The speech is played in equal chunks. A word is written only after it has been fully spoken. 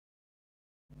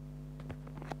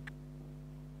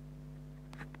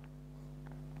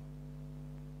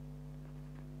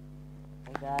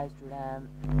Guys, today I'm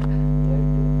here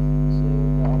to show you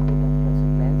the update of Clash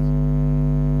of Clans.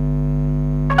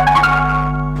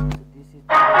 So this is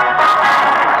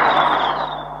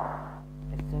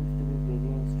it seems to be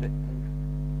very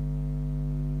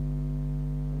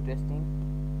interesting,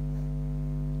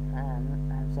 and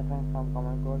I'm suffering from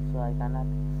common cold, so I cannot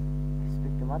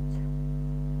speak too much.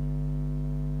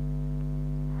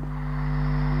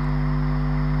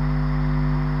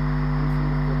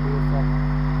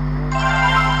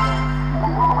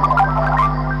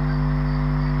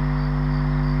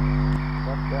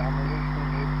 The amazing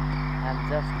thing is I'm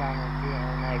just coming to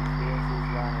and my experience is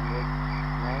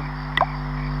 109.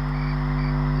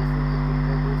 This is the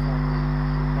picture base and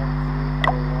you can see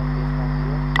our one base from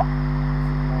here.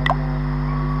 This is my plan,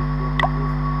 this is the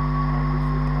base, and this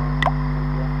is my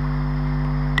media.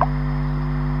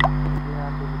 If you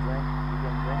want to join, you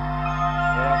can join.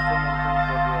 There are so many things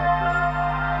that you have to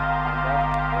find out.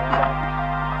 There are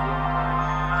gym 9,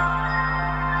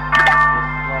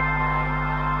 block 9,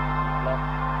 block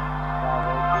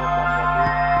power, go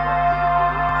combative,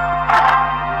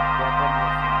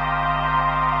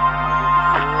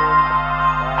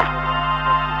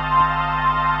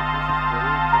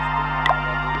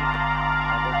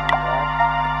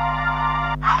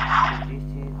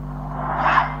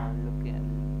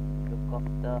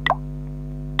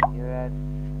 here are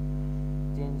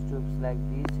change troops like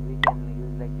this. We can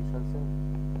use like this also.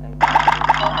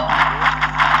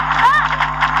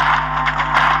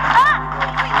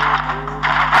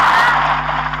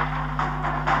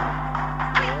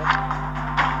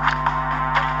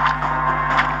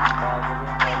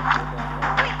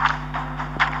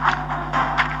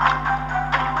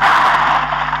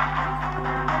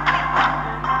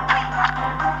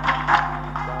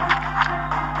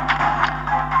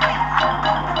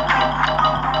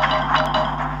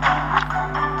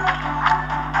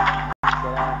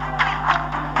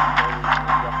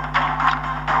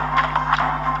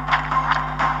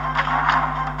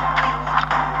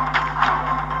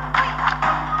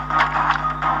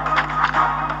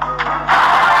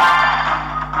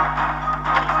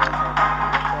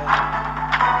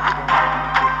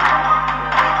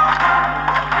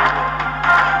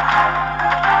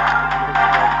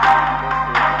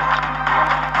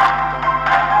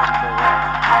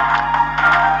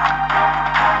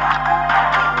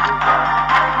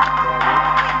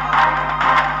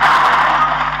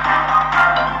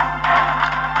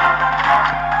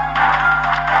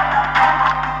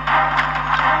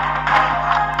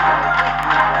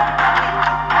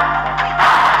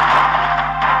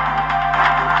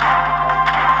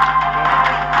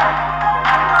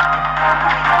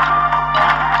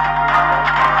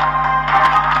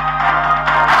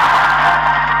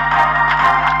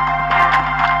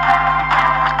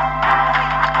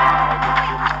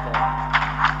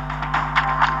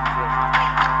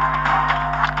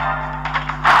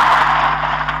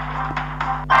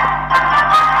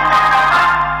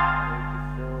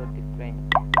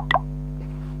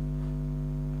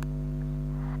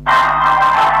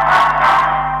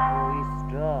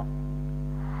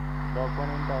 The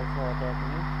opponent also attack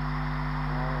me.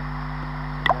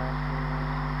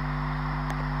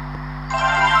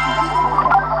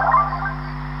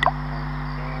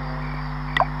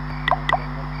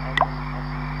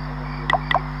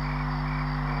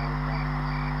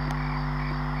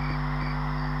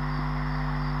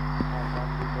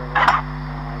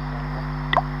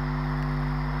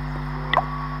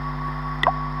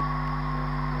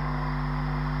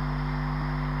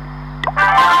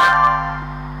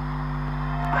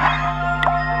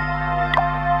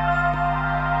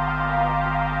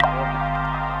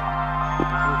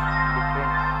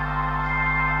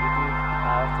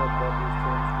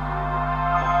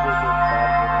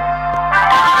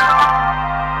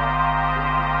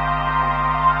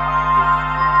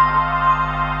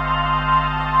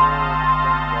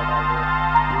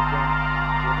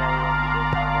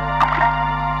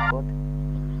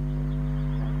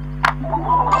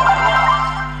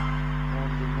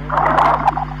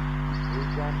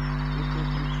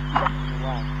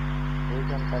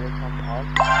 Collect from all.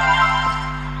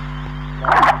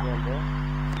 Now we will go.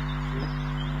 See,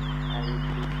 I will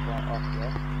click off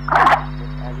here.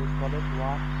 But I will collect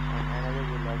one, and another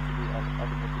will also be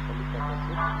automatically collected.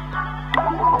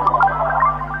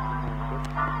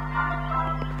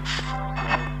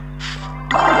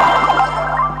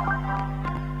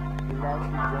 If you like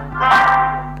to join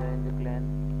the clan,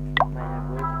 my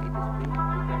network, it is free.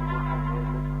 You can go from here.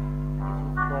 This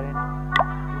is current.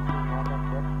 This is not a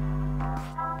set.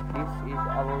 This is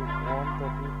our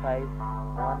 135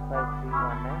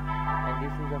 15319, and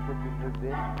this is of the builder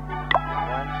base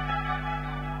 1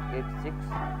 86.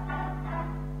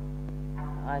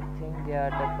 I think they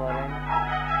are the current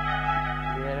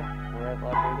player who have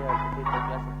already updated the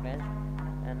class of clans,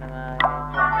 and for my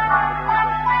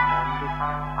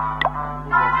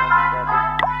Mandy static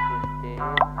this day.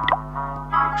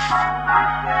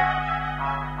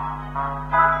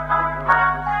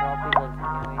 The shop is also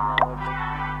new in our list.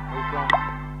 We can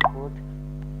put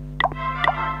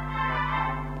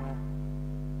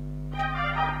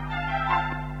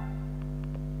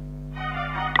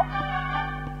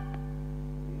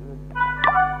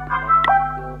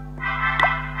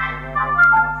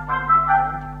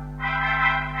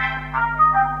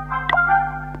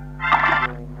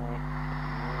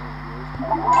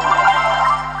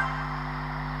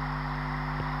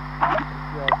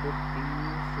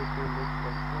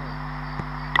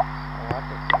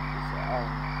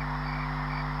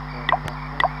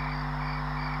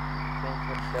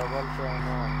double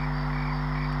channel.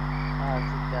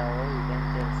 Tower, you can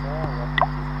tell sir what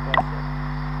is this process.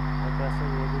 The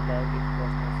process really like its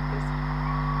personal space.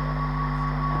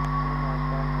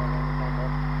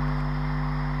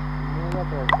 New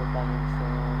what also coming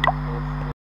soon.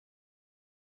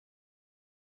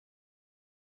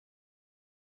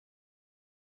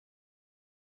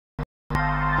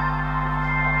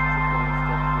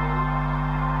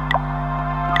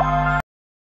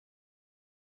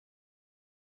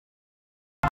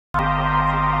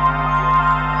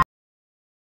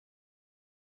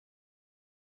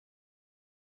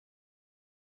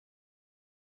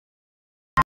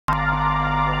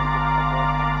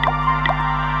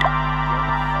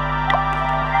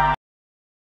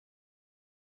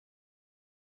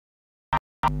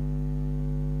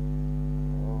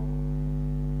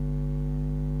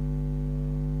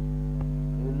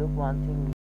 You look one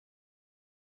thing.